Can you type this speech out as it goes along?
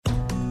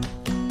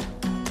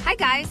Hi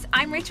guys,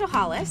 I'm Rachel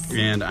Hollis.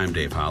 And I'm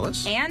Dave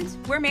Hollis. And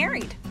we're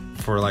married.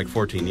 For like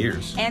 14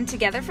 years. And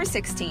together for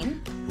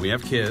 16. We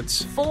have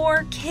kids.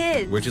 4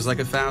 kids. Which is like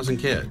 1,000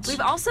 kids.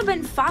 We've also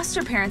been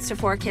foster parents to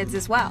 4 kids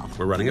as well.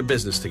 We're running a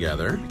business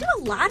together. We do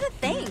a lot of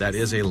things. That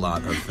is a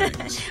lot of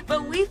things.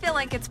 But we feel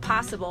like it's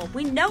possible,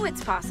 we know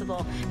it's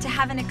possible, to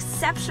have an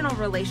exceptional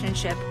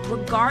relationship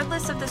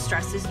regardless of the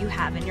stresses you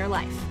have in your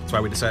life. That's why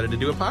we decided to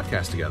do a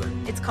podcast together.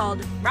 It's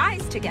called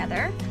Rise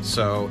Together.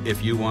 So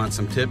if you want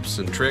some tips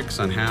and tricks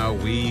on how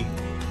we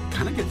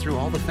kind of get through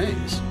all the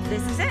things,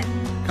 this is it.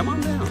 Come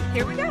on down.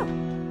 Here we go.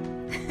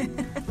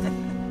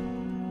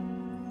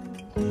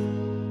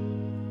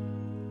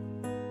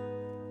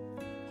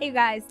 Hey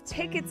guys,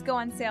 tickets go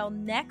on sale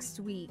next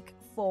week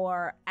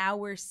for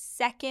our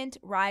second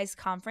Rise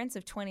conference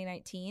of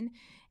 2019.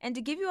 And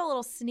to give you a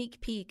little sneak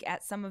peek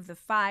at some of the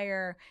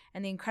fire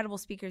and the incredible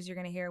speakers you're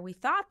going to hear, we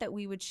thought that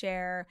we would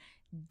share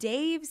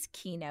Dave's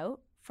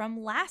keynote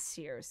from last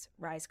year's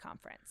Rise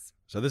conference.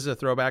 So this is a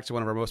throwback to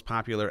one of our most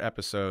popular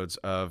episodes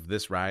of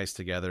this Rise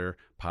Together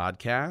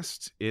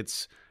podcast. But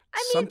is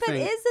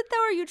it though,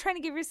 or are you trying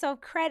to give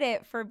yourself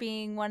credit for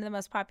being one of the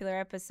most popular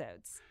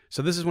episodes?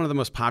 So this is one of the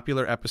most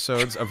popular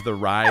episodes of the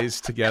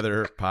Rise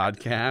Together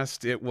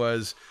podcast. It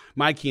was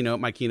my keynote.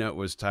 My keynote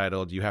was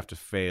titled, "You Have to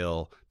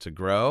Fail to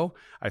Grow."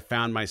 I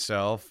found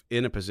myself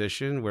in a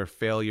position where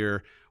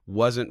failure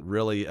wasn't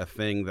really a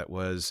thing that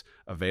was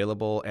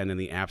available, and in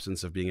the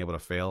absence of being able to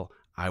fail,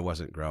 I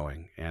wasn't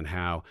growing, and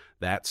how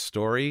that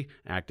story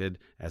acted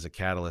as a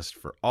catalyst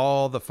for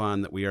all the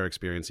fun that we are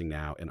experiencing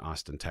now in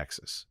Austin,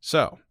 Texas.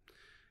 So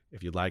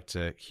if you'd like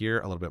to hear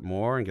a little bit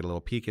more and get a little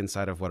peek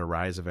inside of what a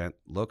Rise event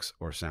looks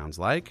or sounds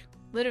like,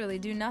 literally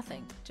do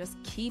nothing. Just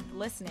keep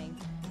listening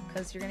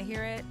because you're going to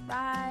hear it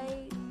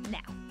right now.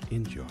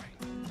 Enjoy.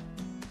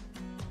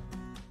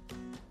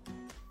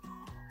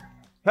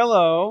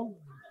 Hello.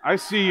 I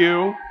see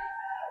you.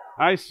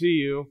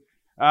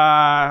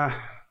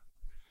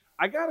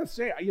 I gotta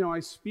say, I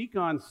speak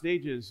on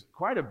stages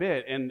quite a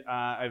bit, and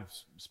I've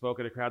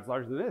spoken to crowds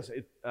larger than this.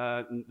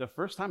 The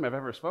first time I've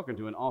ever spoken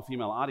to an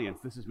all-female audience.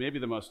 This is maybe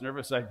the most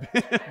nervous I've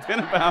been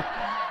about.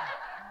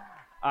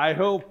 I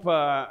hope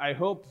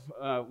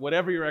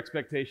whatever your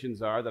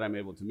expectations are, that I'm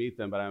able to meet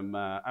them. But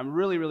I'm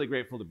really, really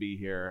grateful to be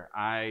here.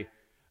 I'm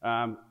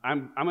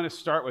going to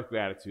start with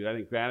gratitude. I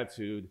think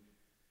gratitude,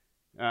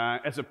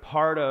 as a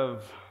part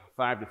of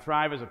Five to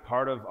Thrive, as a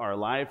part of our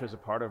life, as a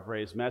part of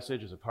Ray's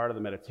message, as a part of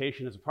the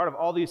meditation, as a part of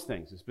all these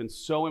things, it's been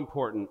so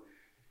important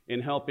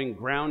in helping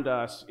ground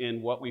us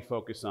in what we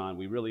focus on.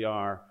 We really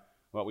are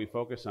what we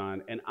focus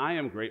on, and I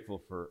am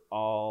grateful for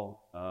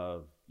all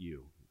of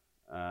you.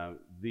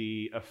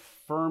 The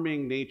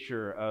affirming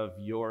nature of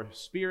your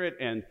spirit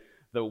and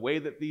the way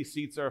that these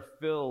seats are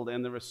filled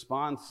and the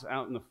response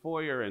out in the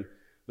foyer and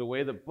the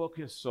way the book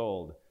is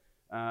sold.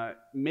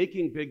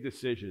 Making big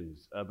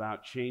decisions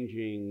about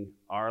changing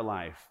our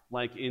life,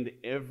 like in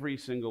every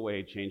single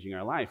way changing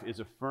our life, is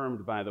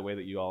affirmed by the way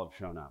that you all have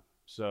shown up.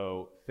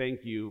 So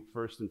thank you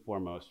first and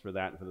foremost for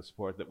that and for the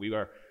support that we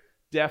are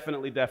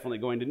definitely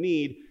going to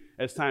need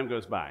as time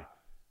goes by.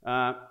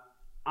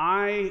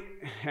 I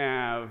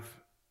have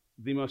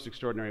the most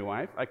extraordinary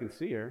wife. I can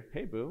see her.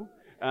 Hey, boo.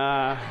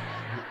 I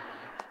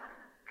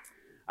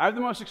have the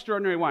most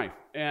extraordinary wife,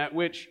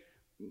 which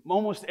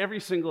almost every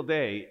single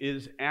day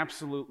is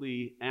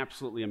absolutely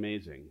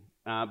amazing.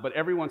 But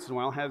every once in a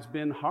while has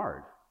been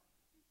hard.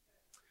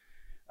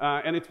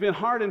 And it's been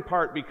hard in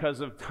part because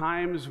of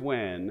times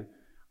when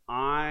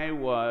I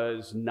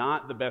was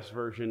not the best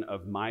version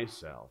of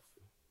myself,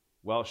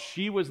 while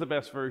she was the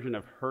best version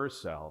of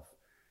herself,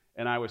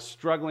 and I was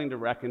struggling to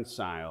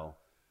reconcile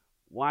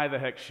why the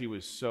heck she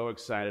was so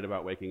excited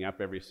about waking up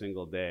every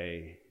single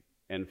day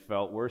and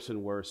felt worse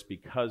and worse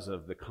because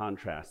of the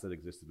contrast that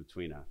existed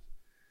between us.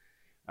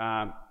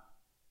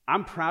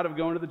 I'm proud of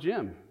going to the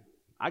gym.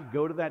 I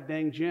go to that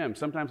dang gym.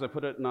 Sometimes I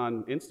put it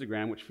on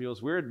Instagram, which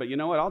feels weird, but you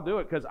know what? I'll do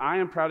it because I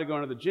am proud of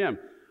going to the gym.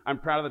 I'm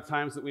proud of the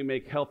times that we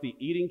make healthy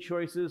eating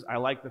choices. I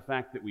like the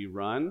fact that we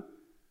run.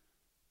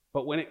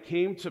 But when it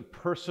came to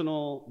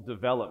personal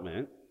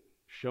development,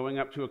 showing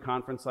up to a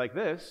conference like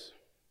this,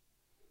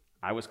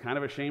 I was kind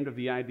of ashamed of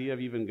the idea of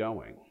even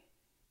going.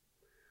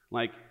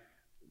 Like,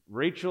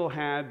 Rachel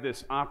had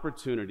this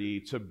opportunity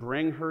to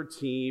bring her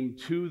team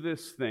to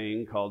this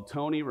thing called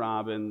Tony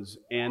Robbins,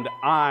 and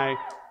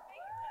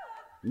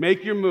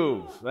make your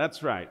move.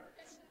 That's right.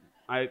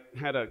 I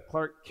had a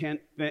Clark Kent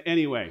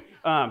anyway.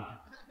 And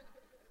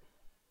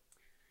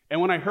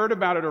when I heard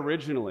about it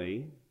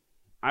originally,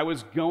 I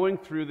was going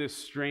through this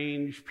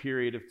strange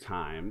period of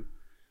time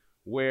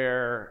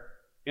where,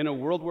 in a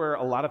world where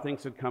a lot of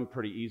things had come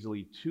pretty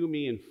easily to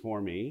me and for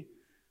me,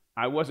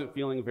 I wasn't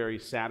feeling very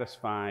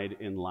satisfied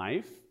in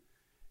life.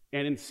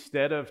 And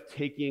instead of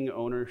taking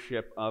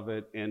ownership of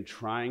it and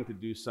trying to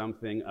do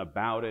something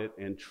about it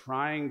and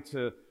trying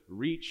to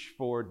reach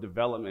for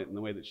development in the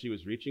way that she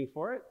was reaching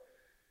for it,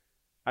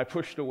 I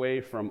pushed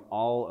away from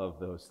all of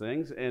those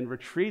things and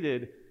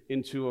retreated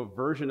into a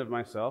version of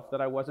myself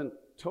that I wasn't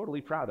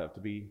totally proud of,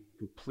 to be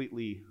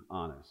completely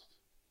honest.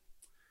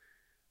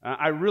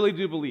 I really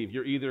do believe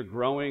you're either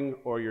growing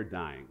or you're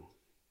dying.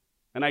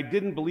 And I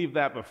didn't believe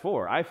that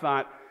before. I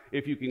thought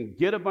if you can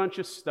get a bunch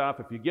of stuff,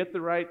 if you get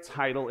the right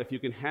title, if you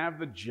can have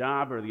the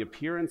job or the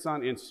appearance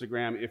on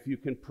Instagram, if you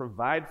can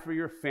provide for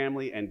your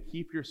family and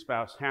keep your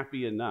spouse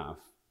happy enough,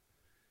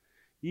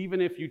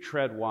 even if you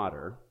tread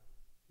water,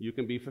 you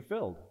can be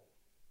fulfilled.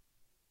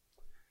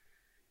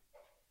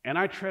 And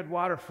I tread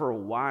water for a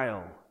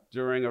while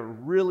during a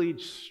really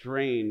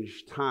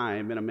strange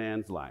time in a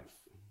man's life.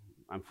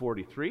 I'm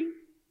 43.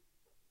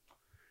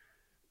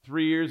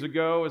 3 years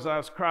ago, as I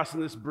was crossing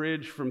this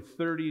bridge from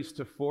 30s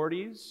to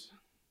 40s,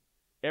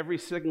 every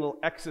single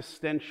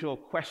existential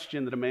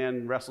question that a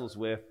man wrestles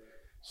with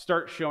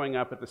starts showing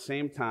up at the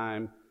same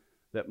time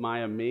that my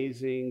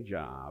amazing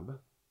job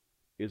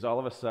is all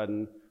of a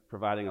sudden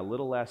providing a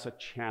little less a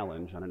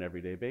challenge on an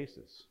everyday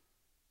basis.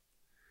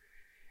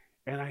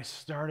 And I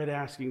started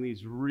asking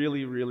these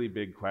really, really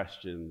big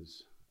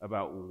questions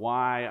about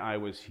why I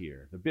was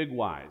here. The big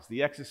whys,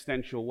 the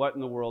existential, what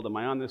in the world am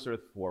I on this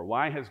earth for?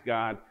 Why has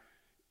God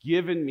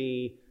given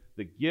me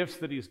the gifts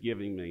that he's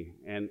giving me,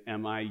 and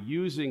am I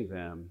using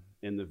them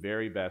in the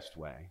very best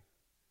way?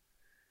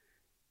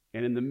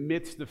 And in the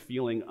midst of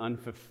feeling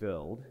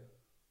unfulfilled,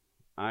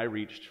 I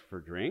reached for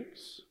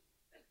drinks,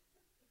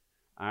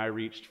 I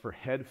reached for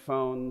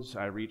headphones,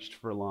 I reached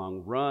for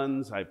long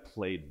runs, I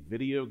played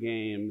video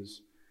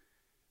games,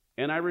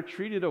 and I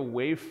retreated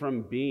away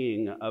from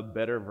being a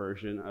better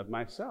version of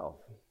myself.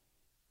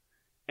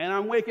 And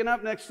I'm waking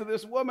up next to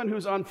this woman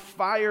who's on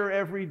fire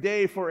every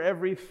day for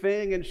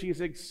everything, and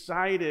she's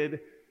excited.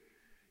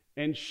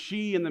 And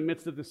she, in the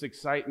midst of this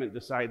excitement,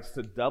 decides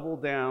to double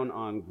down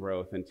on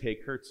growth and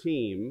take her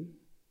team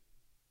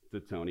to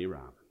Tony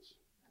Robbins.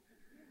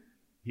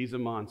 He's a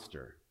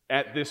monster.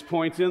 At this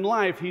point in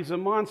life, he's a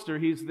monster.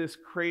 He's this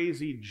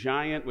crazy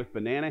giant with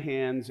banana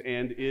hands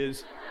and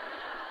is...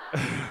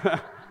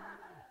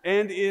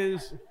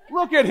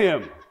 look at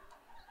him.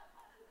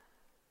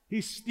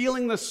 He's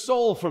stealing the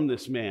soul from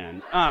this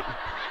man.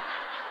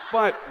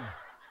 But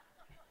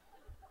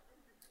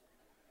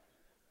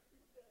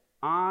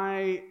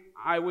I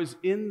was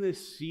in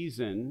this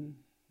season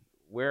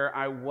where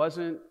I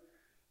wasn't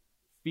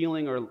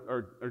feeling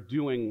or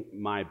doing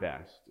my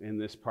best in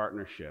this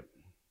partnership.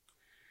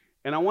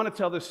 And I want to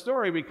tell this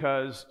story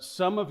because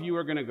some of you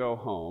are going to go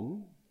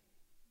home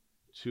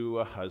to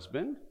a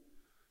husband.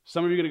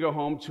 Some of you are going to go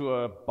home to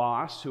a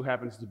boss who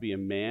happens to be a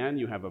man.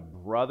 You have a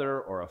brother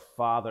or a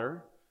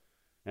father.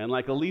 And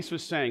like Elise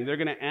was saying, they're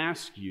going to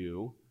ask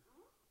you,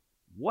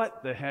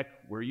 what the heck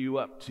were you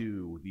up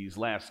to these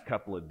last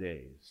couple of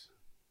days?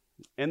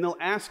 And they'll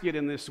ask it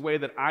in this way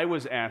that I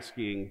was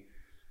asking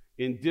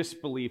in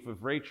disbelief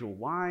of Rachel.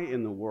 Why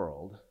in the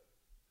world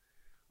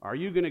are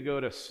you going to go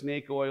to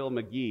Snake Oil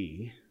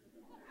McGee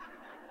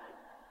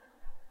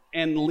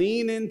and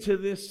lean into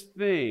this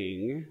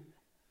thing?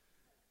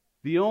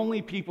 The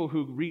only people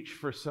who reach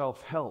for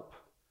self-help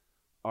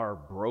are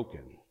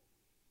broken.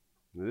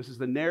 Now, this is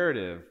the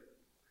narrative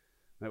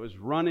that was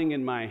running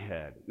in my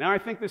head. Now, I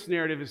think this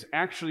narrative is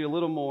actually a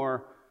little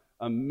more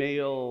a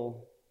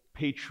male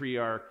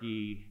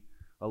patriarchy,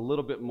 a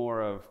little bit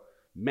more of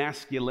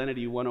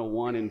masculinity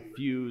 101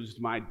 infused,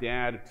 my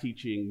dad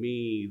teaching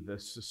me, the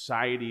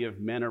society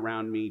of men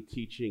around me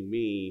teaching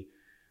me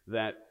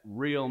that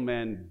real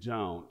men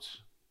don't, ...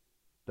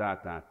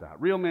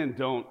 Real men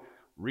don't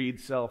read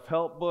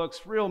self-help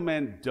books. Real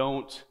men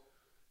don't, ...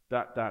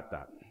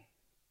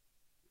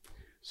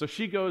 So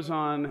she goes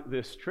on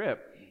this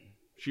trip.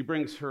 She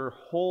brings her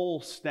whole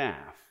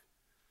staff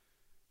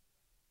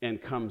and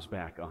comes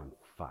back on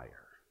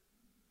fire.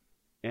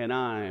 And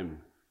I'm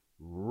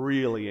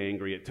really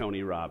angry at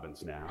Tony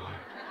Robbins now.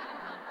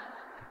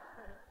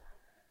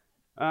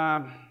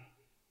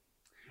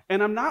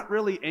 And I'm not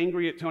really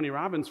angry at Tony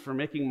Robbins for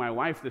making my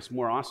wife this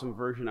more awesome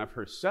version of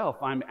herself.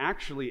 I'm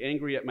actually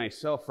angry at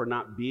myself for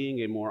not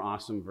being a more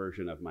awesome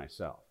version of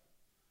myself.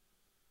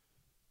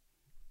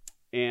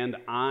 And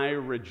I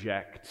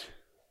reject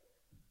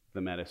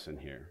the medicine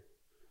here.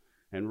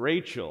 And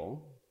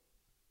Rachel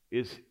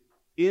is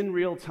in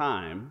real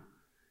time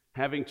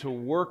having to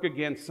work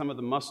against some of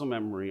the muscle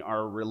memory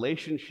our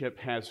relationship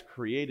has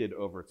created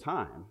over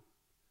time,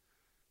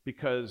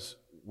 because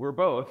we're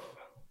both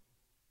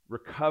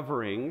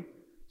recovering,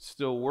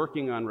 still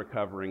working on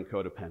recovering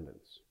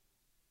codependence,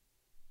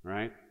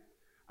 right?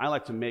 I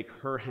like to make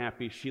her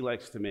happy. She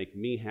likes to make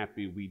me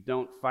happy. We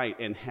don't fight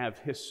and have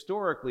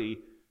historically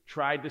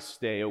tried to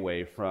stay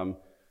away from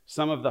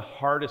some of the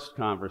hardest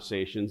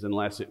conversations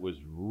unless it was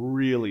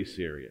really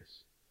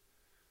serious.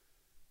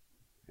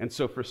 And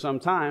so for some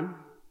time,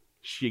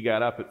 she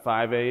got up at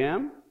 5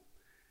 a.m.,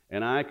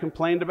 and I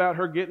complained about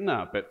her getting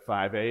up at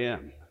 5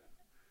 a.m.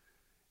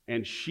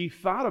 And she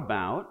thought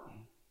about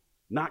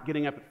not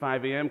getting up at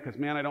 5 a.m. because,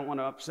 man, I don't want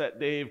to upset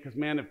Dave, because,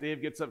 man, if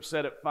Dave gets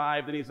upset at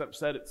 5, then he's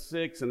upset at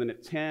 6, and then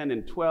at 10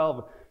 and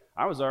 12.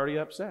 I was already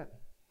upset.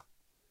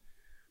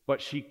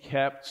 But she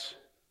kept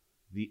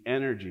the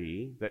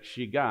energy that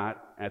she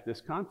got at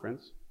this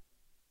conference.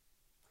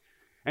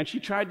 And she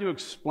tried to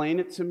explain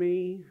it to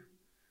me.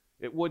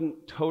 It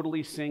wouldn't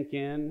totally sink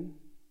in.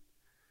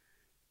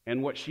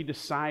 And what she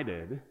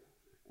decided,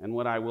 and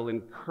what I will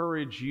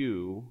encourage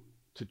you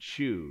to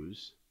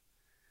choose,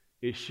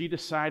 is she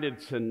decided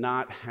to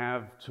not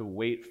have to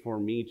wait for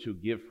me to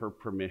give her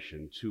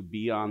permission to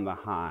be on the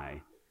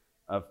high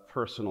of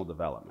personal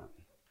development.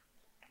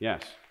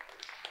 Yes.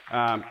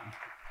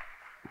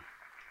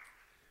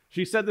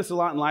 She said this a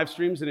lot in live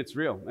streams, and it's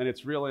real. And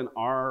it's real in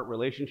our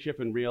relationship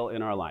and real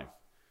in our life.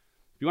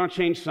 If you want to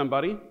change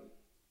somebody,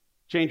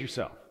 change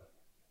yourself,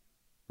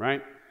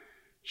 right?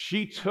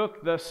 She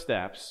took the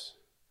steps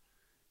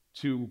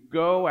to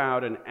go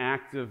out and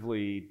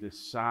actively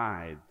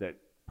decide that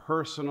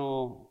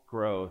personal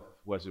growth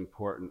was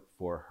important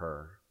for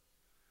her.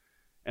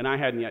 And I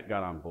hadn't yet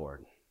got on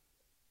board.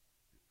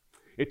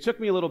 It took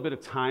me a little bit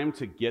of time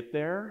to get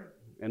there,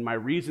 and my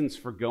reasons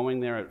for going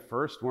there at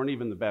first weren't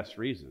even the best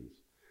reasons.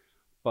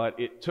 But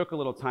it took a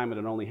little time, and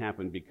it only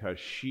happened because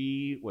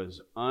she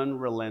was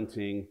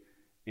unrelenting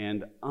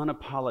and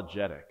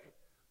unapologetic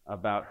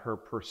about her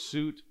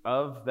pursuit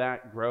of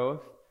that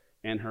growth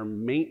and her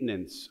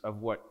maintenance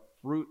of what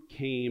fruit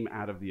came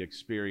out of the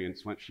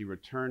experience when she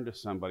returned to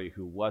somebody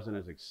who wasn't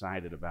as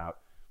excited about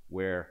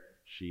where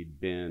she'd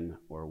been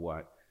or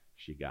what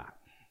she got.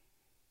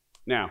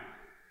 Now,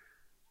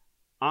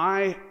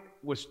 I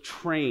was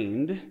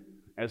trained,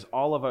 as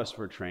all of us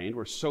were trained,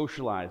 we're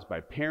socialized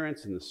by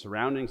parents and the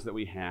surroundings that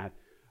we had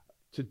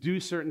to do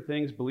certain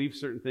things, believe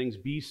certain things,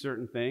 be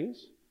certain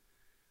things.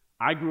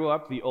 I grew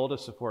up the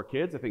oldest of 4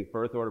 kids. I think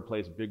birth order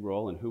plays a big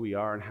role in who we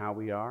are and how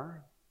we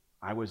are.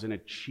 I was an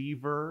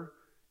achiever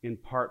in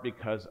part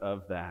because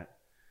of that.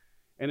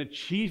 An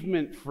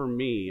achievement for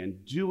me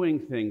and doing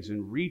things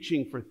and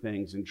reaching for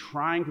things and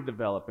trying to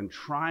develop and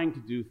trying to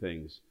do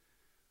things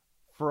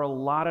for a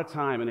lot of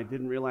time, and I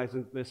didn't realize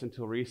this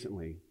until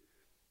recently,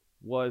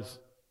 was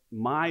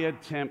my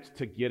attempt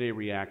to get a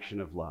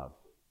reaction of love.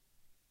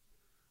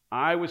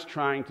 I was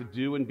trying to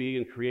do and be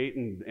and create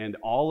and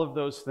all of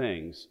those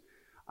things.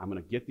 I'm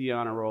going to get the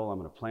honor roll. I'm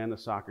going to play on the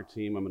soccer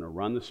team. I'm going to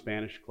run the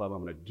Spanish club.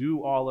 I'm going to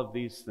do all of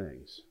these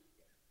things.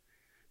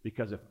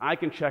 Because if I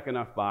can check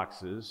enough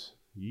boxes,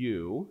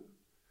 you,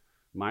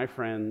 my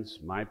friends,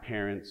 my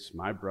parents,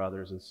 my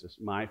brothers and sisters,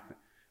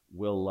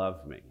 will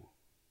love me.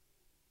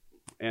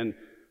 And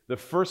the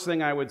first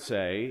thing I would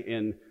say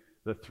in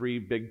the 3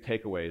 big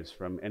takeaways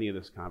from any of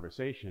this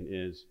conversation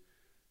is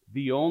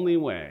the only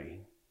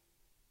way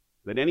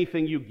that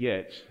anything you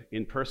get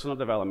in personal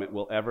development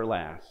will ever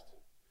last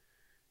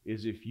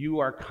is if you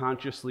are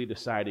consciously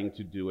deciding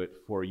to do it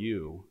for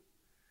you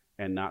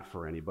and not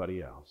for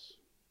anybody else.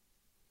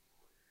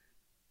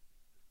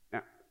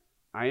 Now,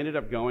 I ended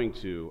up going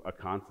to a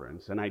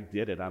conference, and I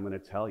did it, I'm going to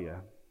tell you,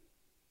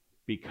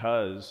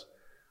 because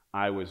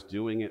I was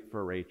doing it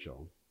for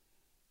Rachel.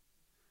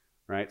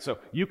 Right? So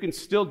you can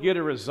still get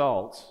a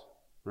result,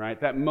 right?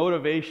 That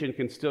motivation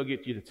can still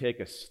get you to take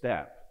a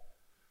step.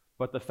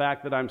 But the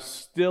fact that I'm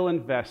still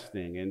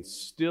investing and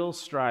still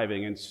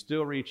striving and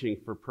still reaching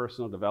for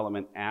personal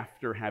development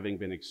after having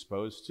been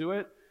exposed to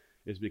it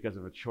is because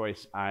of a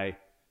choice I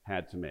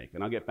had to make.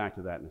 And I'll get back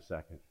to that in a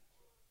second.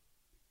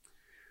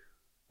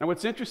 Now,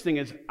 what's interesting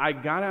is I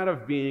got out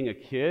of being a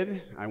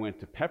kid. I went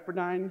to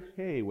Pepperdine,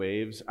 hey,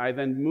 waves. I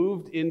then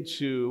moved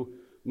into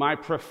my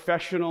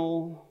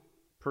professional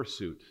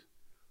pursuit.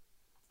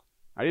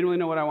 I didn't really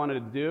know what I wanted to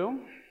do,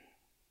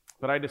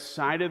 but I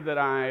decided that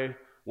I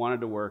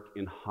wanted to work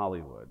in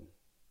Hollywood.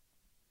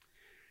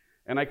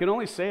 And I can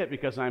only say it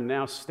because I'm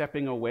now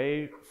stepping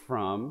away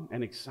from,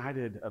 and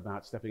excited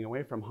about stepping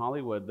away from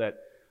Hollywood, that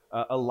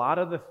a lot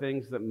of the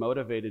things that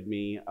motivated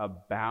me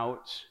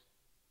about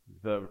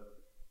the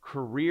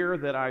career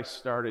that I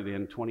started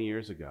in 20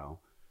 years ago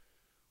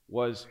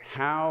was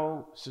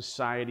how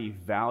society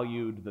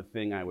valued the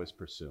thing I was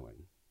pursuing.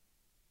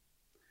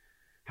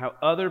 How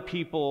other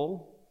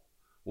people,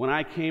 when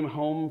I came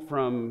home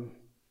from,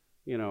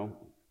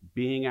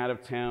 being out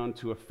of town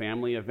to a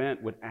family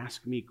event, would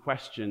ask me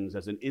questions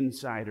as an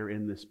insider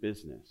in this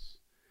business.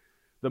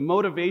 The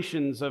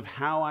motivations of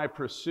how I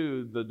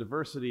pursued the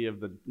diversity of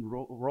the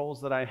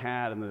roles that I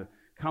had and the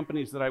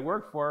companies that I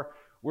worked for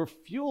were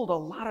fueled a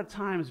lot of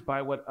times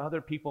by what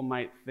other people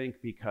might think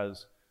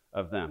because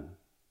of them.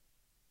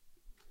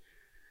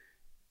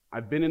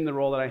 I've been in the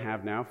role that I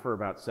have now for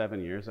about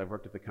 7 years. I've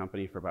worked at the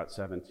company for about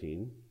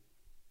 17.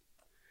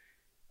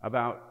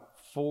 About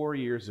 4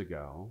 years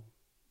ago,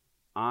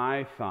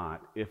 I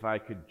thought if I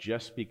could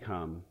just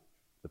become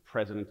the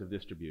president of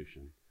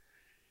distribution,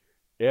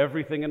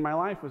 everything in my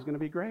life was going to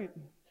be great.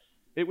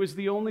 It was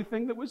the only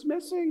thing that was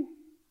missing.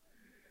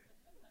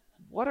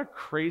 What a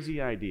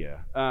crazy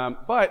idea.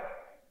 But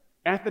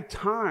at the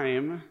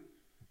time,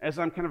 as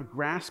I'm kind of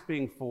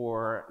grasping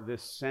for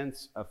this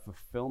sense of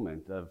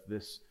fulfillment, of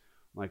this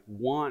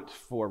want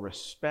for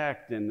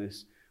respect and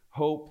this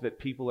hope that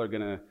people are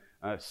going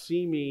to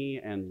see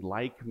me and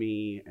like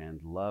me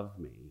and love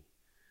me,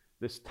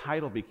 this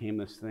title became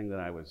this thing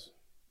that I was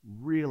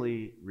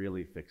really,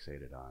 really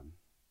fixated on.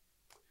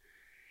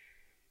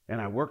 And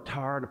I worked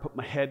hard, I put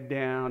my head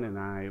down, and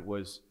I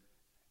was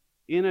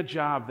in a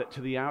job that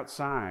to the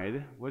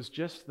outside was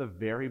just the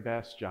very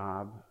best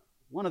job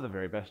one of the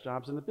very best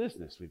jobs in the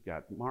business. We've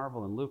got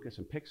Marvel and Lucas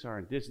and Pixar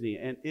and Disney,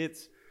 and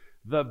it's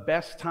the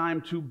best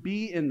time to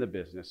be in the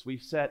business.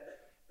 We've set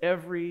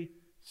every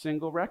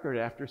single record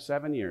after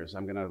 7 years.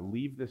 I'm going to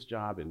leave this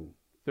job in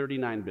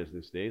 39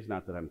 business days,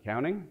 not that I'm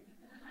counting.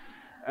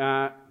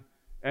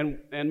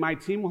 And my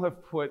team will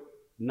have put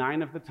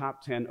 9 of the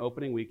top 10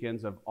 opening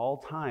weekends of all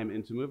time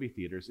into movie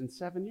theaters in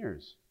 7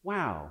 years.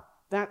 Wow,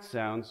 that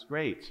sounds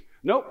great.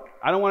 Nope,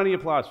 I don't want any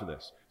applause for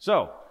this.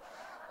 So,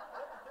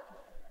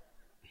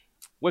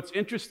 what's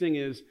interesting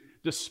is,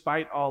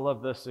 despite all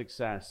of the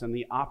success and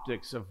the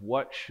optics of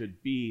what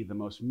should be the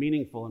most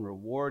meaningful and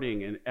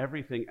rewarding and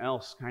everything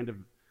else kind of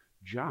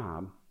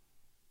job,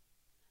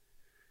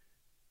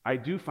 I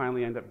do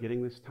finally end up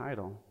getting this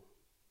title.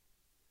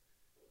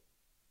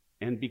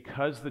 And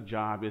because the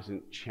job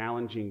isn't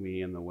challenging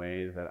me in the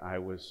way that I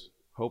was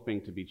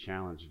hoping to be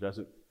challenged, it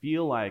doesn't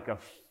feel like a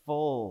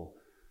full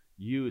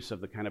use of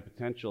the kind of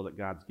potential that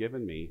God's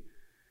given me,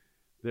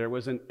 there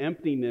was an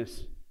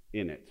emptiness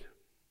in it.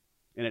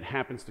 And it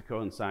happens to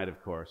coincide,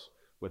 of course,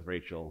 with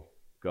Rachel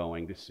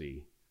going to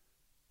see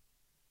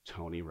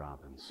Tony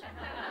Robbins.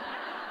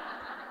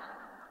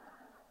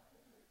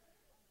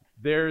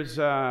 There's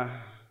a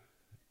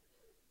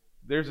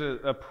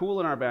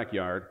pool in our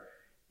backyard,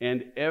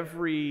 and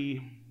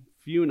every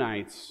few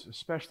nights,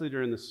 especially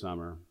during the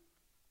summer,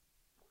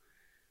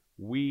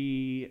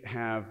 we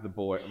have the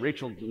boy.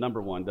 Rachel,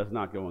 number one, does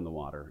not go in the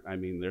water. I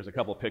mean, there's a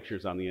couple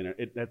pictures on the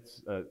internet.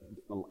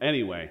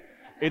 Anyway,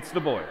 it's the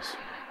boys.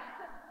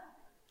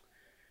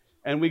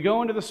 And we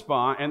go into the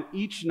spa, and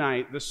each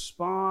night, the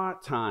spa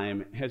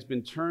time has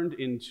been turned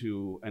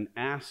into an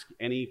ask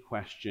any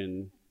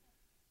question,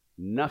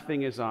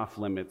 nothing is off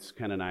limits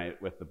kind of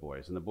night with the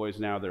boys. And the boys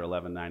now, they're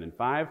 11, 9, and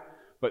 5.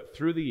 But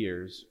through the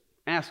years,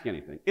 ask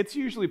anything. It's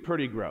usually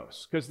pretty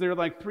gross, because they're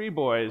like 3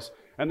 boys,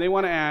 and they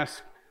want to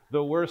ask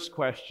the worst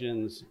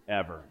questions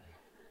ever.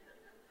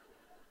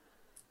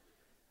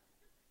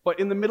 But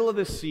in the middle of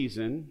this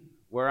season,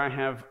 where I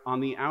have on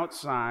the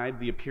outside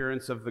the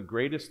appearance of the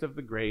greatest of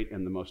the great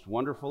and the most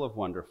wonderful of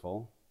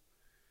wonderful,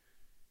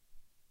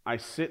 I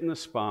sit in the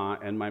spa,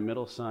 and my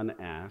middle son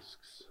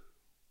asks,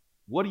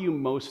 "What are you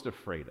most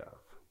afraid of?"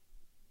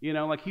 You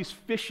know, like he's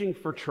fishing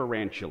for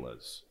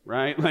tarantulas,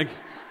 right? Like,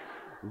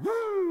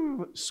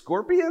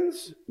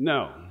 scorpions?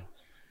 No.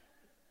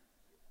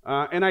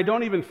 And I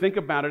don't even think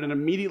about it, and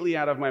immediately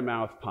out of my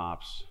mouth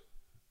pops,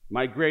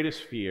 my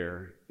greatest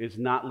fear is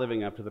not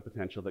living up to the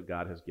potential that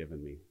God has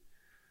given me.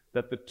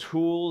 That the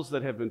tools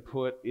that have been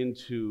put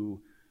into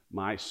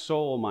my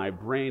soul, my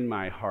brain,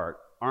 my heart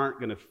aren't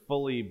going to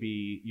fully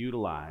be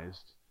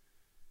utilized,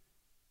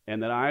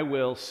 and that I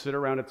will sit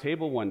around a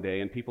table one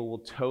day and people will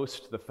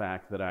toast the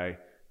fact that I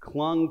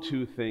clung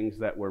to things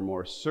that were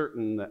more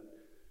certain, that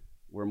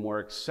were more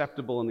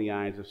acceptable in the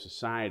eyes of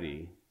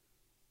society,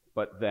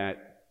 but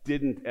that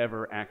didn't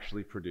ever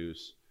actually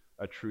produce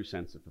a true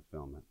sense of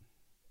fulfillment.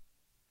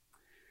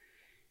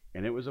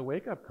 And it was a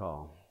wake-up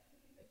call.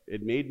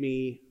 It made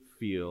me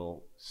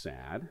feel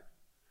sad,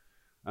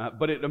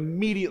 but it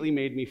immediately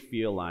made me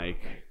feel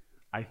like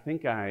I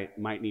think I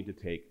might need to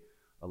take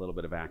a little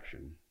bit of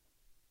action.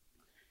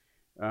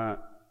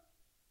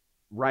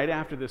 Right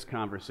after this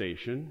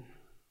conversation,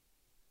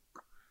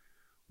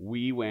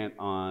 we went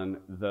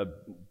on the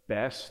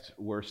best,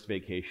 worst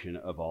vacation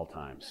of all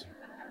times.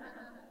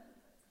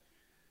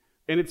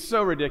 And it's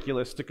so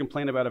ridiculous to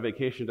complain about a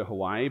vacation to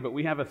Hawaii, but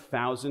we have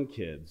 1,000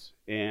 kids,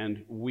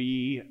 and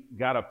we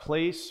got a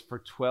place for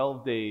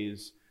 12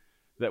 days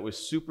that was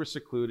super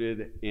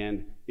secluded,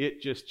 and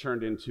it just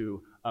turned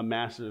into a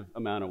massive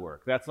amount of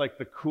work. That's like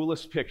the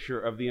coolest picture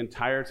of the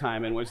entire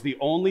time, and was the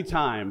only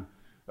time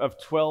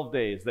of 12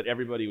 days that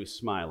everybody was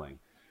smiling.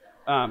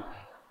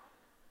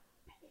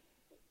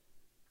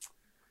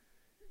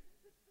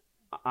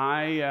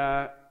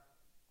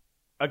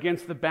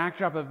 Against the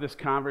backdrop of this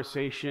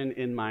conversation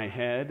in my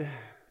head,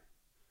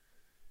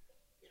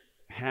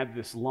 had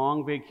this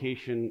long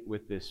vacation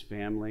with this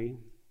family.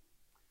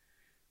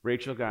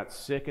 Rachel got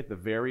sick at the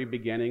very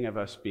beginning of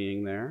us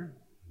being there,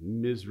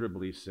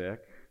 miserably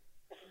sick,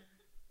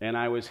 and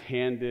I was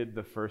handed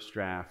the first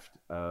draft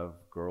of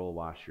Girl,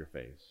 Wash Your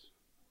Face.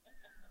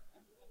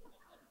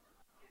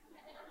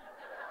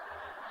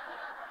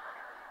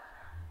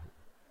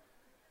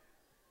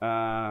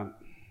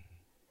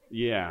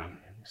 Yeah,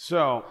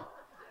 so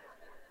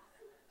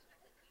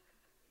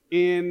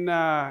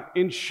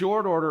in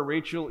short order,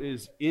 Rachel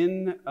is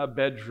in a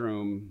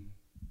bedroom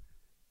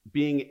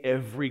being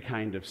every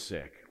kind of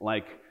sick.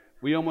 Like,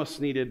 we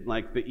almost needed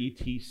like the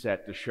ET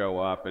set to show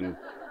up and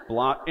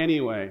blah.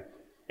 Anyway,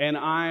 and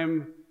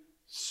I'm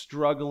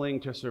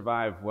struggling to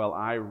survive while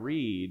I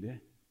read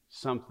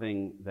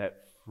something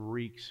that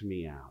freaks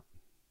me out.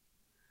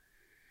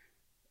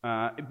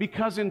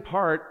 Because in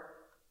part,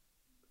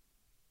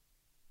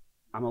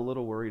 I'm a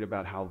little worried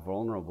about how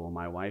vulnerable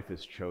my wife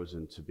has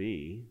chosen to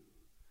be.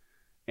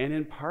 And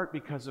in part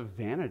because of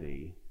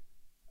vanity.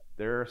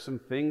 There are some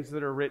things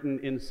that are written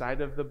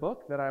inside of the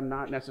book that I'm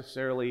not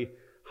necessarily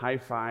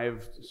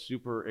high-fived,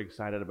 super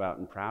excited about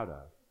and proud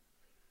of.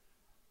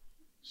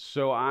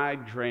 So I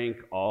drank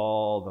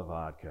all the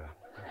vodka.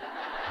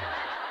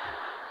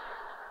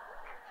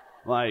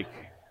 Like,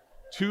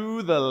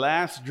 to the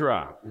last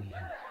drop.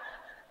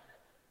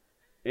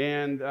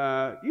 And,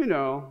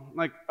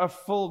 like a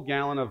full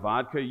gallon of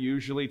vodka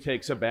usually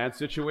takes a bad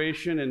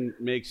situation and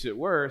makes it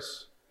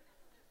worse.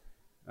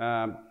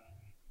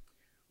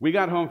 We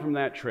got home from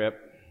that trip,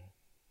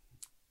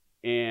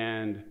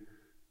 and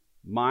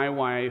my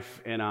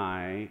wife and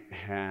I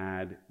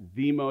had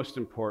the most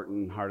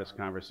important, hardest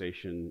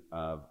conversation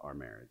of our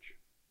marriage.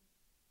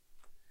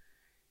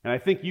 And I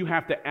think you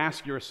have to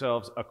ask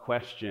yourselves a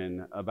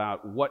question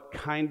about what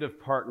kind of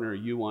partner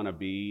you want to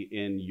be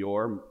in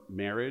your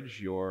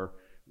marriage, your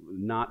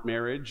not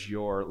marriage,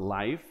 your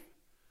life,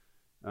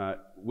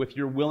 with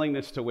your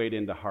willingness to wade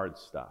into hard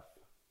stuff.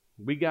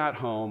 We got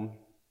home,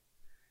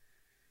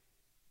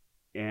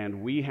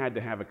 and we had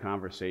to have a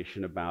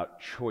conversation about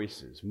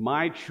choices.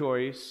 My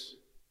choice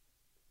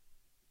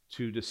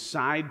to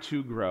decide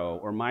to grow,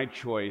 or my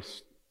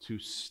choice to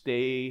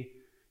stay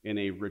in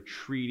a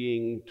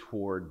retreating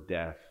toward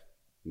death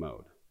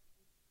mode.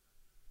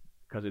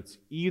 Because it's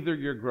either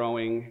you're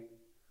growing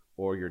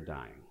or you're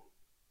dying.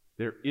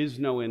 There is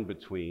no in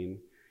between,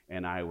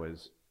 and I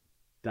was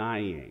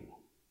dying.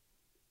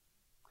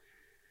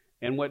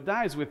 And what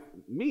dies with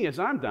me as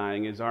I'm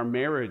dying is our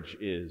marriage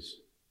is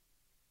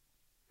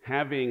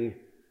having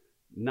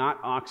not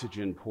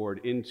oxygen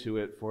poured into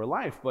it for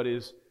life, but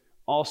is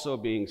also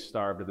being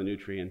starved of the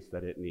nutrients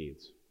that it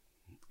needs.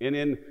 And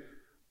in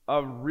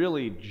a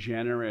really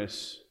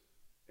generous,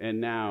 and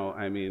now,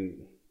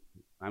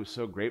 I'm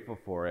so grateful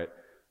for it,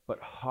 but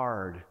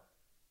hard,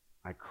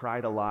 I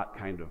cried a lot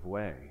kind of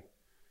way,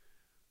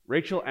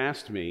 Rachel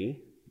asked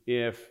me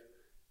if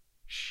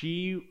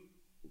she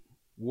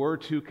were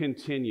to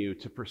continue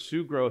to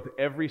pursue growth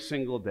every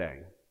single day,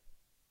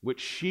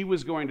 which she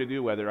was going to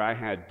do whether I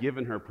had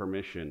given her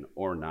permission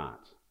or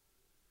not.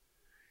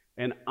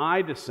 And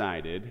I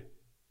decided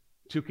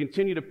to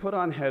continue to put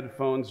on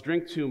headphones,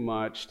 drink too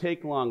much,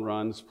 take long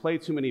runs, play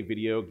too many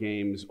video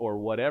games, or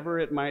whatever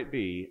it might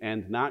be,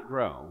 and not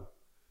grow,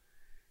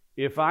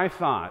 if I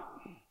thought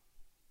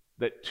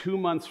that 2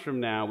 months from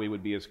now we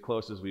would be as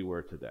close as we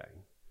were today,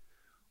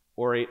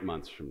 or 8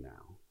 months from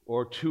now,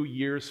 or 2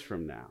 years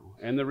from now.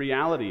 And the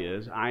reality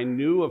is, I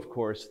knew, of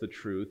course, the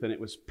truth, and it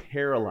was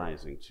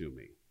paralyzing to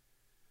me.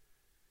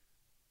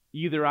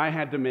 Either I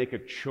had to make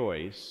a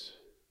choice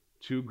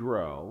to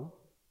grow,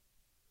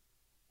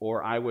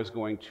 or I was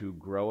going to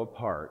grow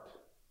apart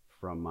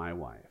from my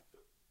wife.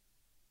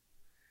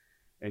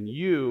 And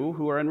you,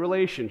 who are in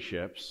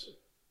relationships,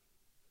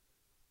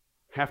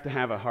 have to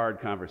have a hard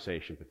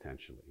conversation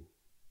potentially.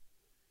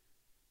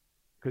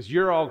 Because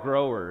you're all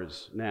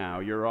growers now,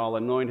 you're all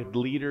anointed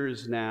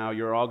leaders now,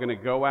 you're all going to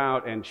go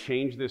out and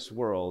change this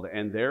world,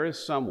 and there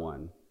is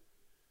someone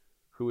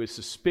who is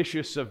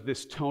suspicious of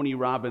this Tony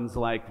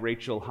Robbins-like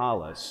Rachel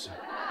Hollis,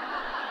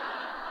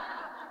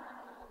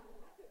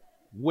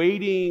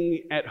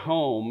 waiting at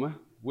home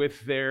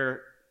with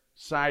their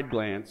side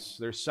glance,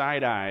 their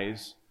side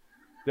eyes,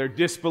 their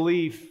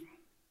disbelief,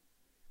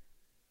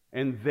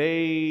 and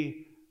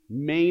they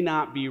may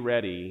not be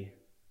ready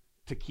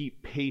to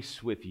keep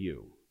pace with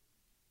you.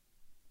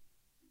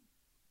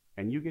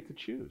 And you get to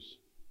choose.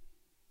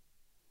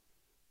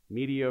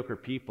 Mediocre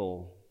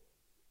people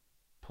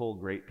pull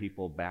great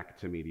people back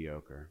to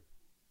mediocre.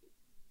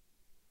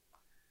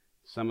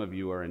 Some of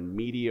you are in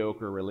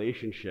mediocre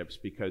relationships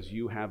because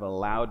you have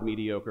allowed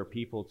mediocre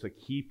people to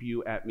keep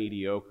you at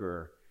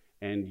mediocre,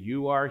 and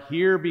you are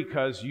here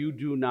because you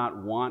do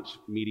not want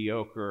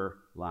mediocre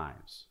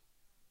lives.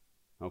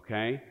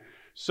 Okay?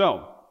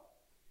 So,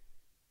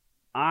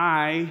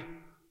 I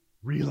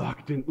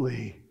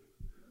reluctantly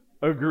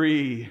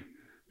agree,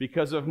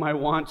 because of my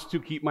want to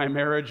keep my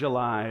marriage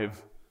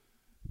alive,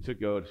 to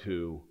go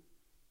to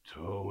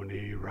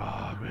Tony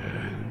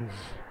Robbins.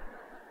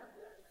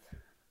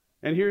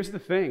 And here's the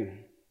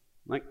thing.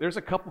 There's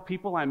a couple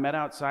people I met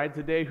outside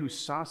today who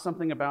saw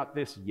something about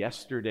this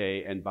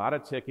yesterday and bought a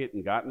ticket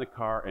and got in the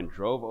car and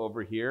drove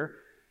over here,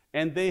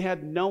 and they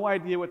had no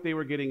idea what they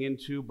were getting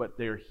into, but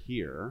they're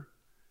here.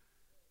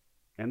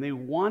 And they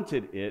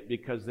wanted it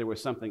because there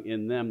was something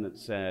in them that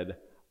said,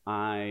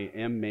 I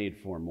am made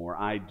for more.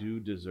 I do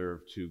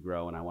deserve to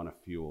grow, and I want to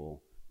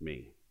fuel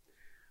me.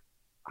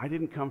 I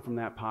didn't come from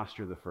that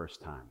posture the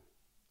first time,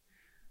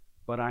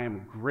 but I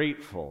am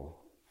grateful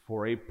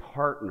for a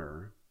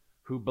partner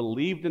who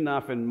believed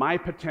enough in my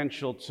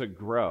potential to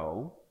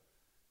grow,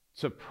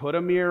 to put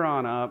a mirror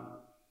on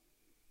up,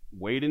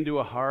 wade into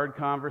a hard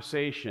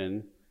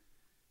conversation,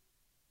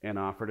 and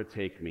offer to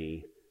take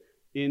me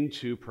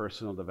into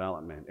personal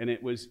development. And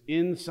it was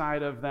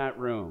inside of that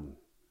room,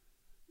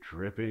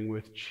 dripping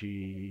with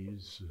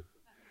cheese.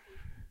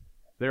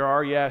 There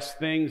are, yes,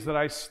 things that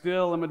I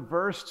still am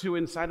adverse to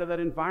inside of that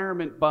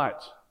environment,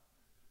 but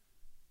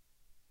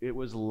it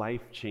was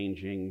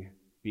life-changing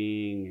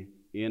being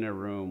in a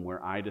room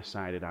where I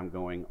decided I'm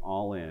going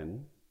all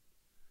in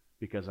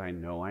because I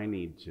know I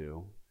need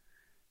to.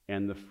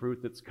 And the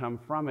fruit that's come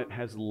from it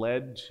has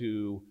led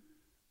to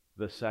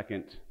the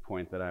second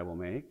point that I will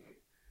make.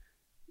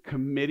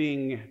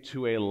 committing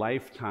to a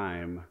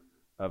lifetime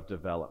of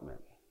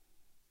development.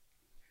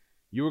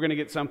 You are going to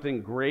get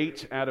something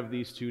great out of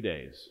these 2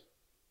 days.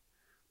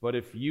 But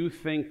if you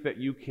think that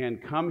you can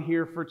come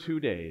here for 2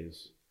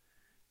 days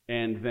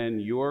and then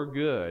you're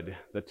good,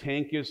 the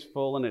tank is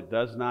full and it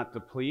does not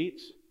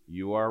deplete,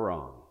 you are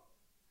wrong.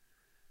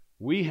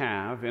 We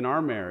have, in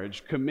our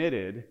marriage,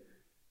 committed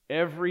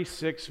every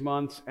 6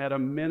 months at a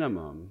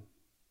minimum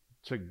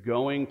to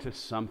going to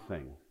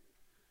something.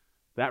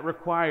 That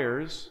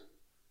requires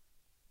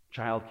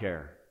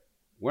childcare.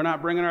 We're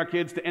not bringing our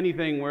kids to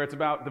anything where it's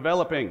about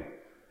developing.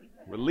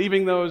 We're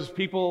leaving those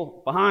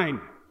people behind.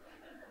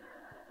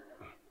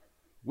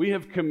 We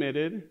have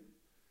committed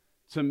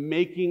to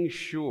making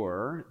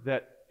sure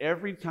that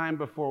every time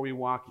before we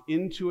walk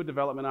into a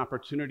development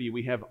opportunity,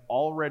 we have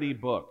already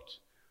booked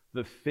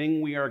the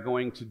thing we are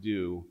going to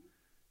do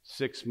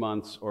 6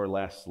 months or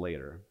less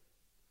later.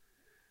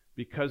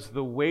 Because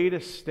the way to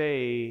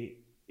stay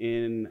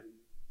in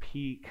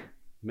peak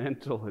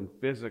mental and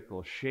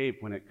physical shape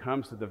when it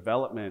comes to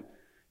development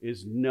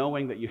is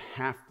knowing that you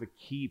have to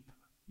keep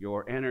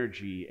your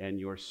energy and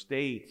your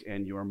state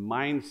and your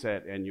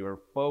mindset and your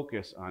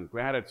focus on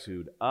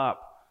gratitude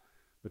up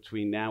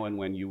between now and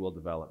when you will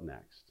develop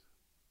next.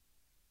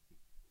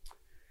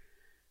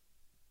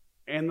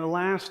 And the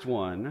last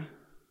one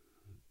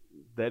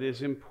that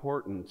is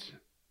important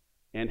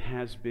and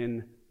has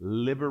been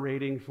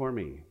liberating for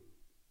me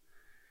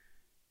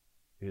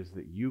is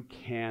that you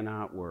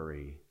cannot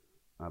worry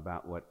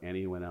about what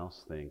anyone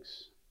else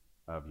thinks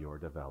of your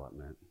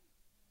development.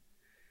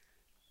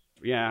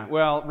 Yeah,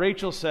 well,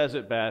 Rachel says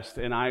it best,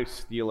 and I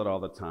steal it all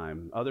the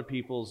time. Other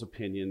people's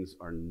opinions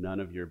are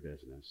none of your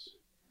business.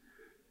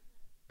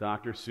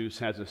 Dr. Seuss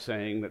has a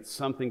saying that's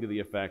something to the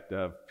effect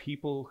of,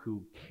 people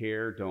who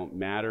care don't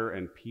matter,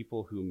 and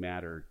people who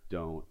matter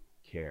don't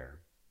care.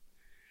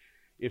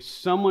 If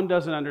someone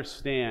doesn't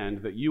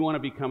understand that you want to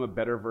become a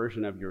better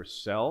version of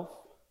yourself,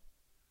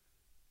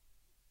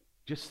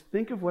 just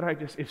think of what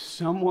if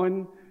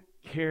someone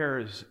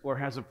cares or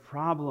has a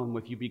problem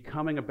with you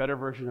becoming a better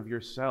version of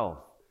yourself,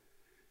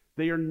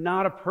 they are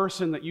not a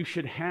person that you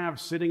should have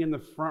sitting in the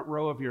front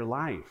row of your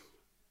life.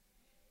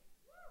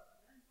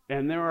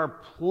 And there are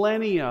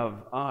plenty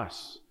of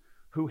us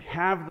who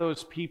have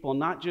those people,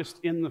 not just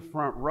in the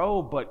front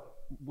row, but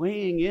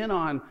weighing in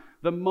on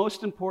the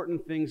most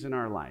important things in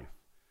our life.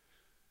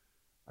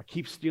 I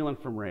keep stealing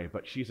from Ray,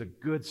 but she's a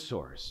good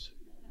source.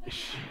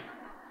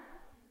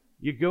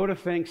 You go to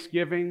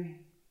Thanksgiving,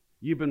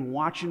 you've been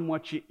watching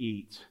what you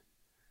eat,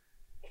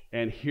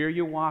 and here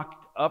you walk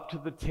up to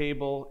the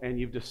table and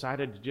you've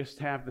decided to just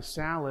have the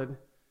salad.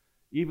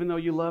 Even though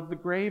you love the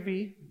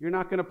gravy, you're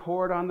not going to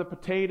pour it on the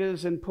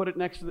potatoes and put it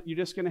next to you're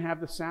just going to have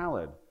the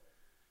salad.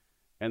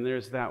 And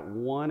there's that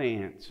one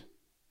aunt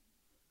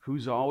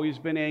who's always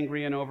been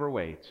angry and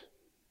overweight,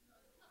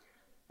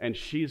 and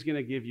she's going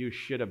to give you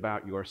shit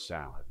about your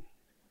salad.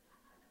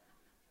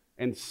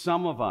 And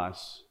some of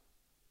us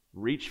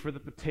reach for the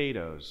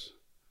potatoes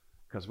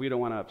because we don't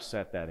want to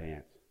upset that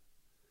aunt.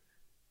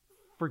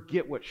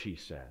 Forget what she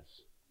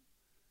says.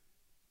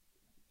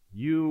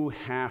 You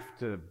have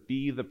to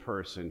be the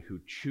person who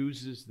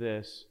chooses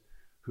this,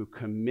 who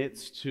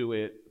commits to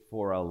it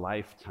for a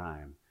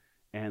lifetime,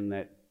 and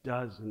that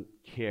doesn't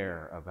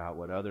care about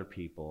what other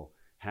people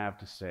have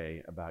to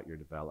say about your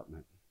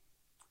development.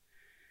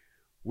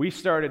 We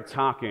started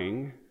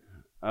talking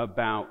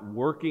about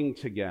working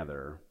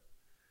together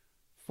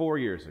 4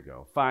 years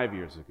ago, 5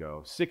 years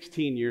ago,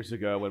 16 years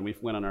ago when we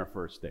went on our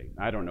first date.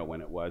 I don't know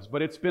when it was,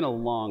 but it's been a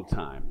long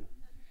time.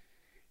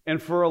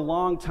 And for a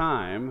long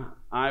time,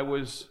 I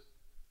was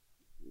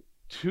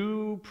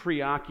too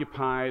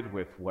preoccupied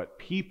with what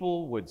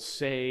people would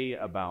say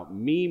about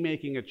me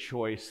making a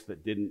choice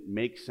that didn't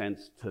make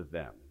sense to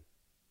them.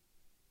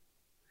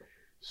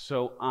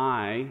 So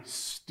I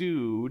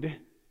stewed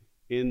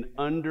in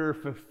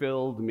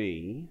underfulfilled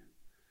me,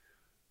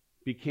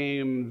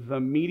 became the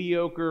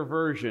mediocre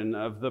version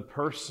of the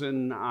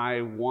person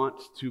I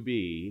want to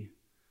be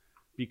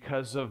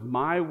because of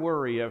my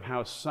worry of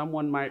how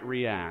someone might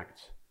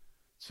react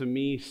to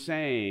me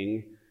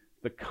saying,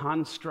 the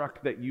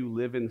construct that you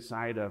live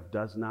inside of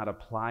does not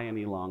apply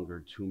any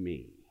longer to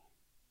me.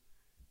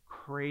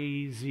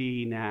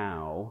 Crazy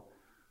now,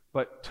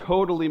 but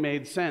totally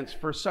made sense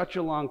for such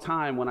a long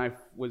time when I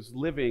was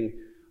living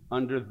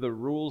under the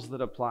rules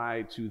that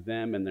apply to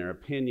them and their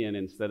opinion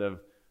instead of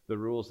the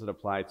rules that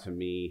apply to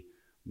me,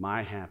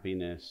 my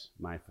happiness,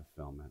 my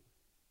fulfillment.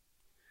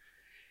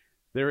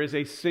 There is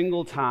a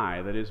single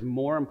tie that is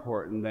more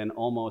important than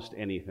almost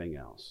anything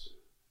else,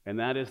 and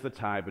that is the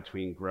tie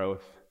between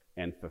growth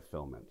and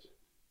fulfillment.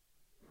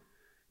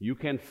 You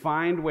can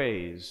find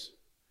ways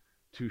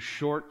to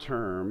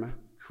short-term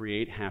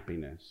create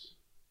happiness,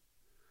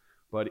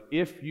 but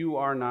if you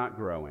are not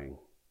growing,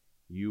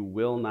 you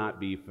will not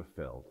be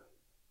fulfilled.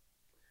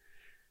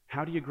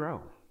 How do you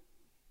grow?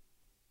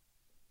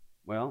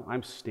 Well,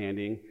 I'm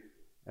standing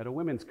at a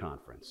women's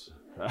conference.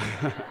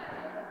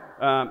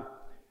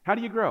 How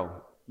do you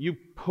grow? You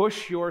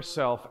push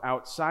yourself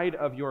outside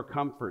of your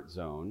comfort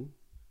zone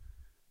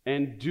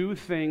and do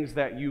things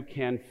that you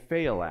can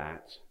fail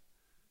at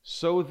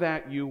so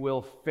that you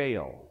will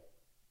fail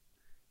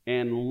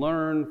and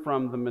learn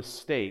from the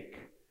mistake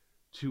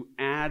to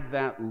add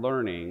that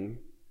learning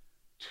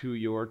to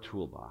your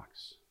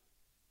toolbox.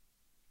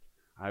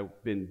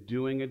 I've been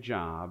doing a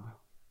job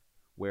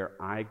where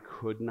I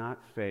could not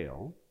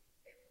fail,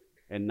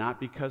 and not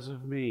because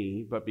of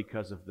me, but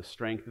because of the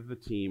strength of the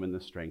team and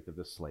the strength of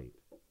the slate.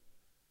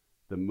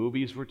 The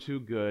movies were too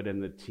good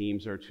and the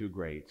teams are too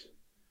great.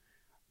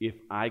 If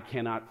I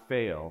cannot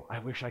fail, I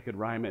wish I could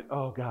rhyme it.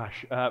 Oh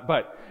gosh,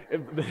 but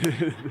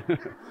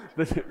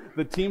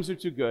the teams are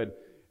too good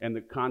and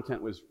the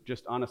content was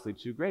just honestly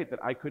too great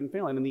that I couldn't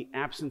fail. And in the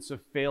absence of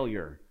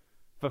failure,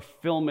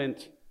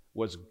 fulfillment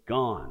was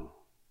gone.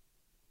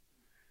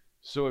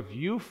 So if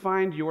you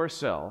find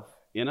yourself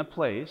in a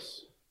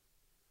place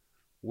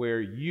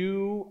where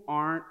you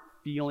aren't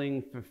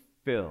feeling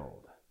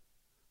fulfilled,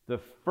 the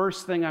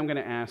first thing I'm going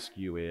to ask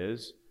you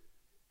is,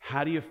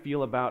 how do you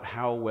feel about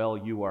how well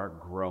you are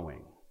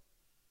growing?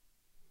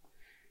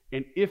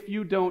 And if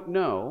you don't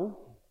know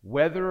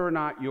whether or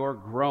not you're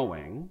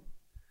growing,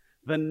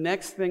 the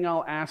next thing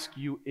I'll ask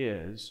you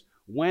is,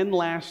 when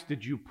last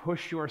did you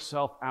push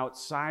yourself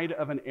outside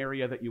of an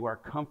area that you are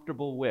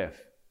comfortable with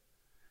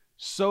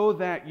so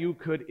that you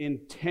could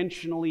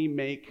intentionally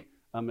make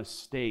a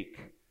mistake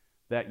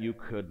that you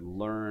could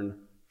learn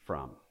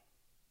from?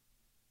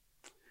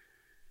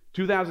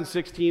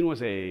 2016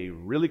 was a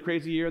really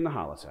crazy year in the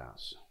Hollis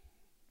house.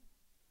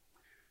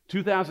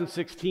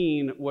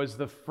 2016 was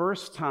the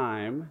first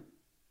time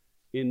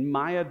in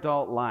my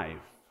adult life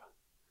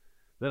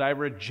that I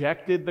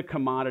rejected the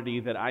commodity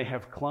that I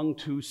have clung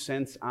to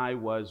since I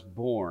was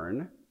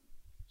born,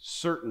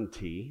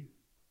 certainty,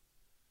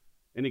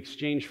 in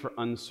exchange for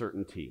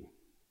uncertainty.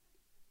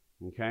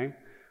 Okay?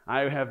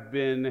 I have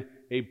been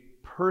a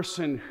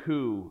person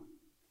who,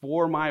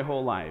 for my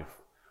whole life,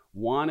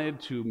 wanted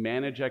to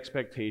manage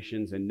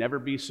expectations and never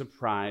be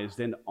surprised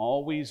and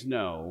always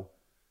know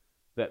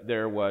that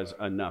there was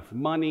enough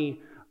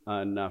money,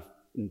 enough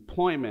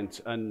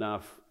employment,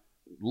 enough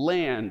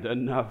land,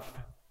 enough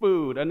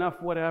food,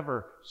 enough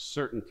whatever,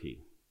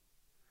 certainty.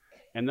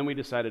 And then we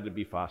decided to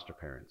be foster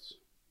parents.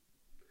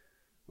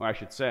 Or I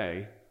should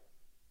say,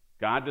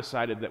 God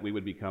decided that we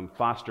would become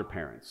foster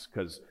parents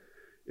because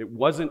it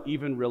wasn't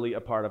even really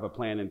a part of a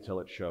plan until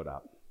it showed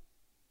up.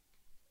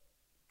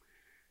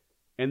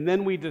 And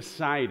then we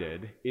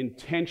decided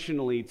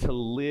intentionally to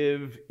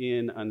live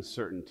in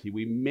uncertainty.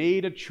 We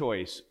made a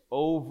choice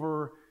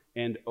over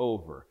and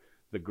over.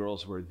 The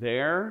girls were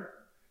there,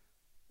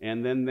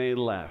 and then they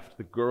left.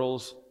 The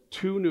girls,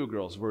 2 new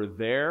girls, were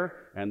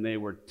there, and they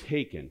were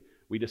taken.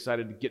 We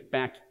decided to get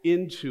back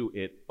into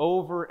it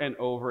over and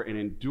over and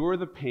endure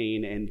the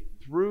pain, and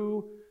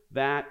through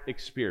that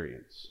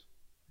experience,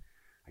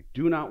 I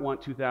do not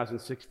want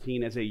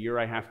 2016 as a year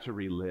I have to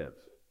relive,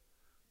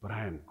 but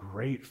I am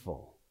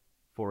grateful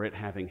for it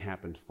having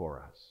happened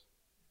for us.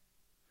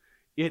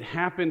 It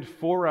happened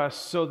for us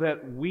so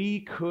that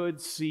we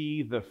could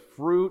see the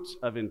fruit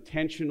of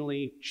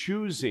intentionally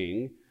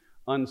choosing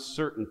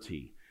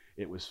uncertainty.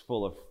 It was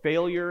full of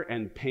failure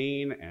and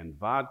pain and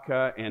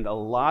vodka and a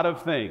lot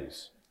of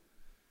things.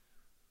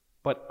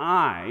 But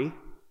I,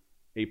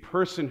 a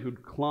person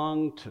who'd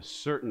clung to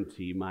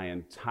certainty my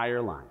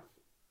entire life,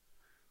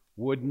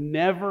 would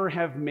never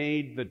have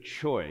made the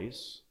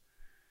choice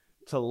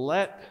to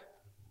let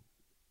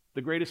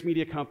the greatest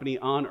media company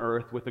on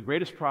earth with the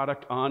greatest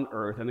product on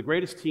earth and the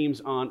greatest teams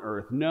on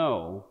earth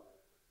know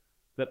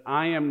that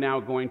I am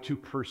now going to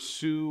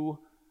pursue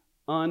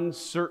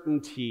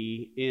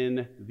uncertainty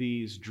in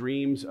these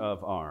dreams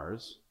of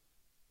ours.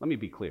 Let me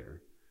be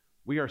clear.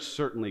 We are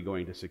certainly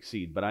going to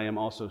succeed, but I am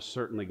also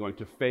certainly going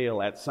to fail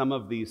at some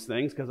of these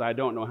things because I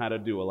don't know how to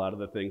do a lot of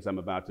the things I'm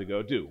about to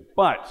go do.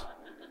 But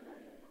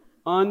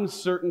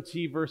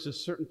uncertainty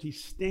versus certainty,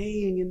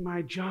 staying in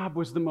my job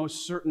was the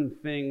most certain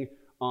thing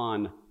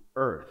on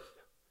earth.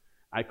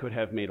 I could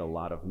have made a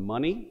lot of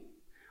money.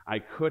 I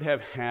could have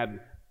had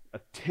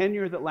a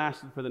tenure that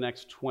lasted for the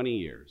next 20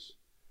 years.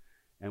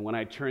 And when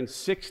I turn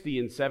 60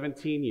 in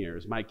 17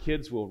 years, my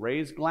kids will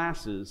raise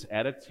glasses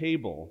at a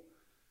table,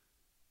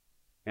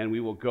 and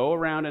we will go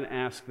around and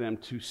ask them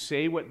to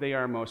say what they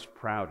are most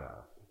proud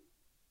of.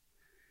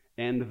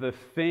 And the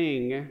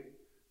thing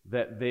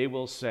that they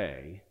will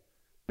say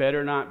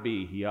better not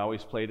be, he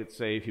always played it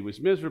safe, he was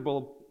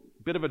miserable,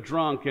 bit of a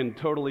drunk, and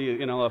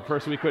totally, a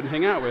person we couldn't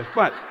hang out with.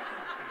 But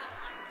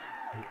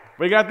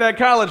we got that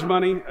college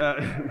money.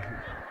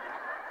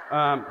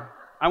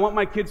 I want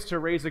my kids to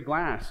raise a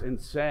glass and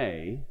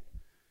say,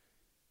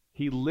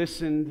 he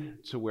listened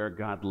to where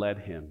God led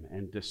him,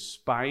 and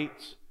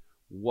despite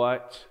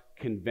what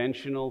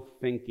conventional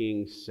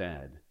thinking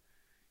said,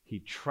 he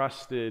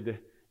trusted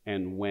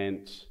and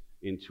went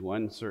into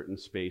uncertain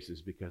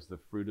spaces because the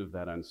fruit of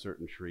that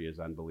uncertain tree is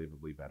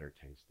unbelievably better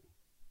tasting.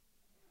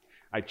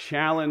 I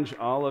challenge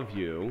all of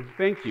you,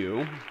 thank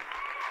you.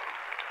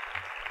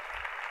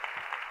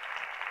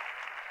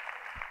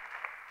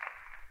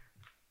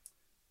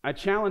 I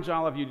challenge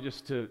all of you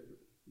just to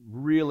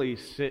really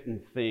sit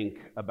and think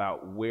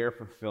about where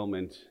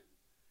fulfillment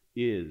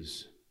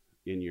is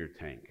in your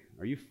tank.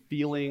 Are you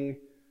feeling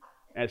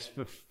as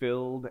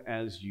fulfilled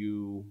as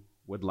you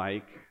would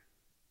like?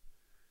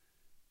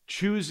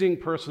 Choosing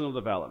personal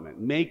development,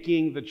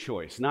 making the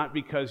choice, not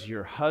because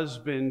your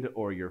husband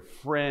or your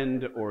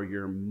friend or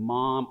your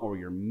mom or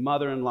your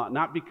mother-in-law,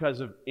 not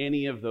because of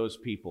any of those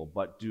people,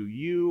 but do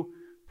you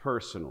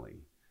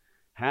personally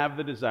have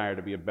the desire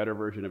to be a better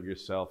version of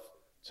yourself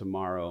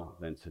tomorrow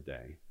than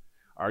today?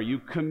 Are you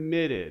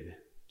committed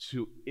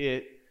to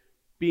it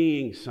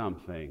being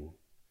something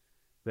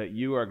that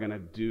you are going to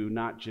do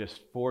not just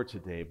for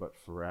today, but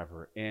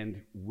forever?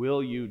 And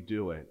will you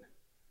do it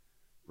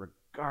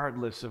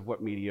regardless of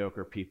what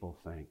mediocre people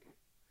think,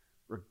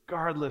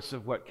 regardless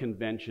of what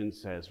convention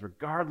says,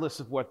 regardless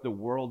of what the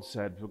world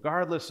said,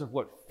 regardless of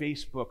what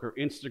Facebook or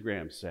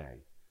Instagram say?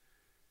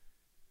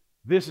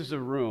 This is a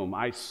room.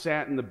 I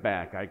sat in the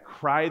back. I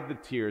cried the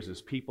tears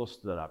as people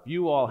stood up.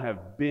 You all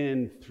have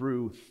been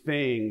through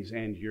things,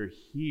 and you're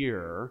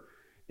here,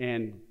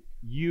 and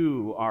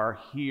you are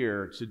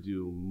here to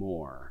do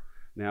more.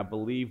 Now,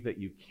 believe that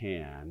you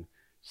can.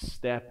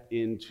 Step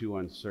into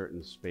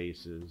uncertain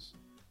spaces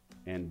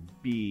and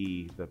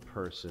be the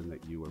person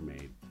that you were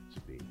made to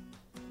be.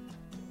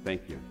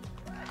 Thank you.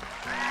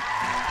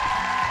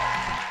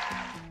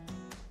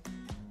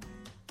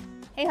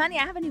 Hey, honey,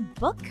 I have a new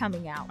book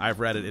coming out. I've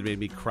read it. It made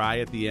me cry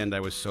at the end. I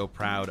was so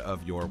proud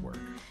of your work.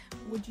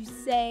 Would you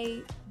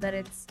say that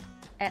it's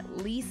at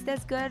least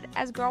as good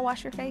as Girl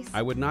Wash Your Face?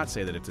 I would not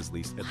say that it's at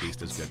least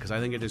as good, because I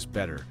think it is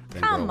better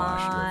than Come Girl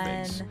Wash Your on.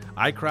 Face.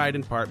 I cried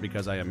in part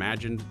because I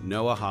imagined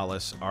Noah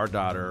Hollis, our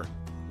daughter,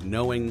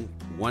 knowing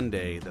one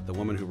day that the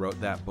woman who wrote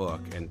that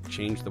book and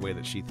changed the way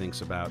that she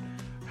thinks about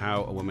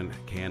how a woman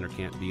can or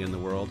can't be in the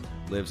world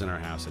lives in our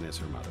house and is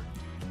her mother.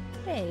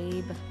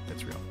 Babe.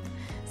 It's real.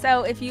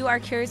 So if you are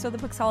curious what the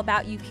book's all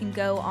about, you can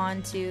go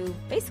on to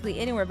basically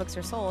anywhere books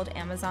are sold,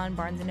 Amazon,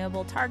 Barnes &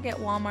 Noble, Target,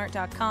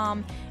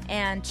 Walmart.com,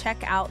 and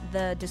check out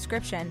the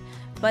description.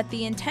 But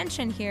the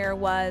intention here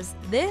was,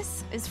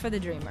 this is for the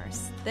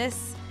dreamers.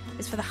 This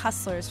is for the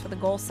hustlers, for the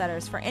goal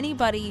setters, for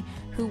anybody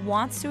who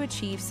wants to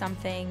achieve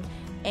something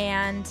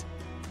and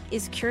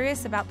is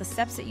curious about the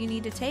steps that you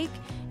need to take,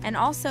 and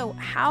also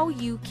how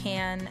you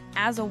can,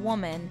 as a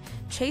woman,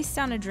 chase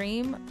down a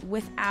dream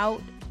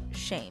without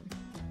shame.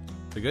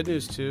 The good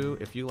news, too,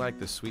 if you like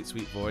the sweet,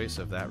 sweet voice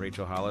of that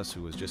Rachel Hollis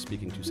who was just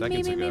speaking 2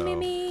 seconds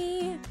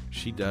ago,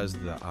 she does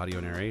the audio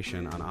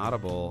narration on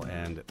Audible,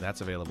 and that's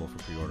available for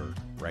pre-order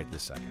right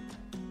this second.